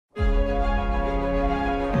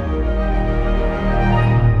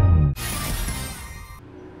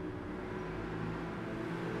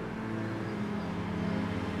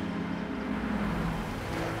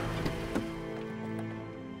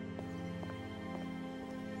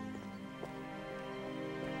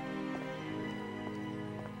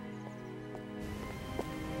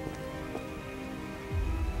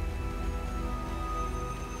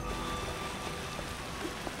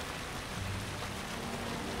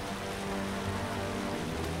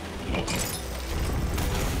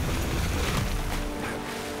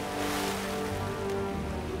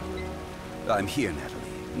I'm here, Natalie.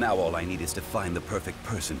 Now all I need is to find the perfect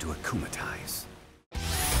person to akumatize.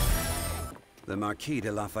 The Marquis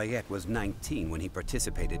de Lafayette was 19 when he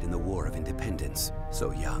participated in the War of Independence.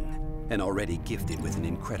 So young, and already gifted with an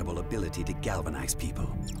incredible ability to galvanize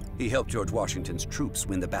people. He helped George Washington's troops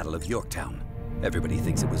win the Battle of Yorktown. Everybody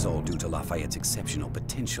thinks it was all due to Lafayette's exceptional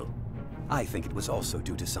potential. I think it was also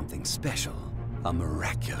due to something special. A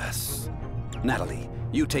miraculous. Natalie,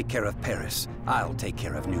 you take care of Paris. I'll take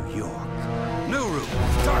care of New York. New Room,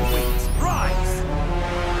 Dark Wings, rise!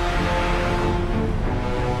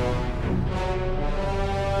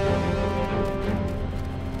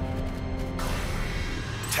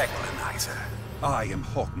 Techlonizer. I am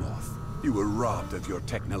Hawk Moth. You were robbed of your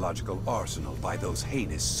technological arsenal by those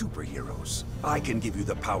heinous superheroes. I can give you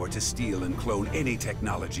the power to steal and clone any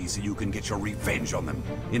technology so you can get your revenge on them.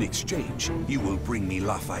 In exchange, you will bring me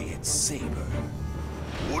Lafayette's saber.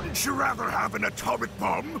 Wouldn't you rather have an atomic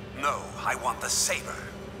bomb? No, I want the saber.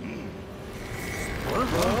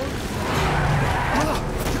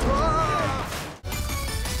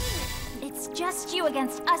 It's just you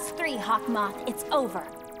against us three, Hawk Moth. It's over.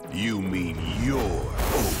 You mean you're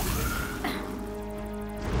over?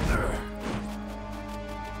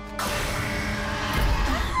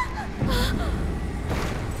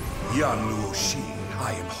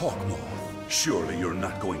 I am Hawk Moth. Surely you're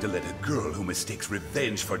not going to let a girl who mistakes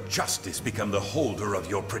revenge for justice become the holder of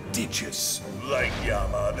your prodigious... Like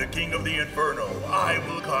Yama, the king of the Inferno, I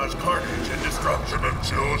will cause carnage and destruction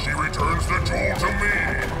until she returns the jewel to me!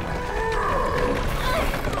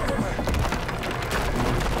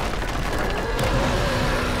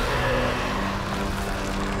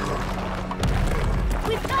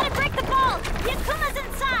 We've got to break the ball! The Akuma's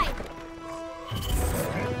inside!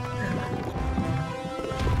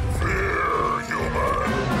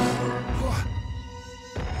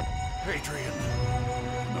 Adrien.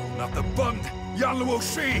 No, not the bunged.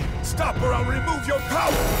 Yanluo-Shi! Stop or I'll remove your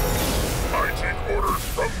power! I take orders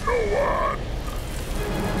from no one!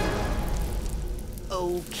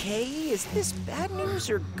 Okay, is this bad news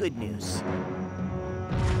or good news?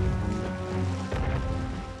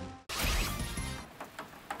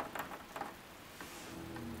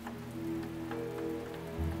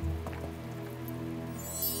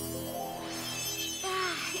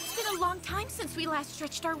 Long time since we last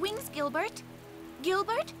stretched our wings, Gilbert.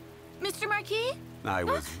 Gilbert? Mr. Marquis? I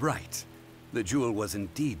was right. The jewel was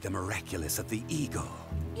indeed the Miraculous of the Eagle.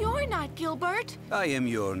 You're not Gilbert. I am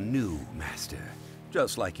your new master.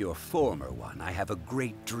 Just like your former one, I have a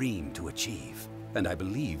great dream to achieve. And I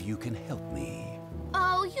believe you can help me.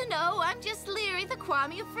 Oh, you know, I'm just Leary, the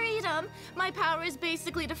Kwami of freedom. My power is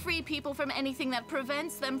basically to free people from anything that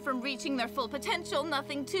prevents them from reaching their full potential.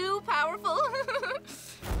 Nothing too powerful.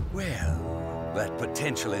 Well, that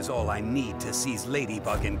potential is all I need to seize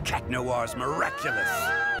Ladybug and Cat Noir's Miraculous.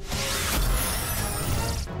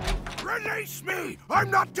 Release me!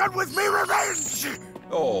 I'm not done with me revenge!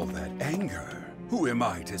 All that anger. Who am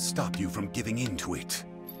I to stop you from giving in to it?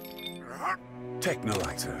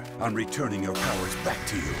 Technolizer, I'm returning your powers back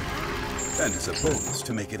to you. And as a bonus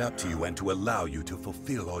to make it up to you and to allow you to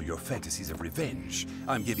fulfill all your fantasies of revenge,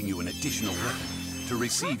 I'm giving you an additional weapon. To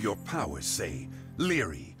receive your powers, say,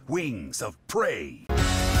 Leary, Wings of Prey.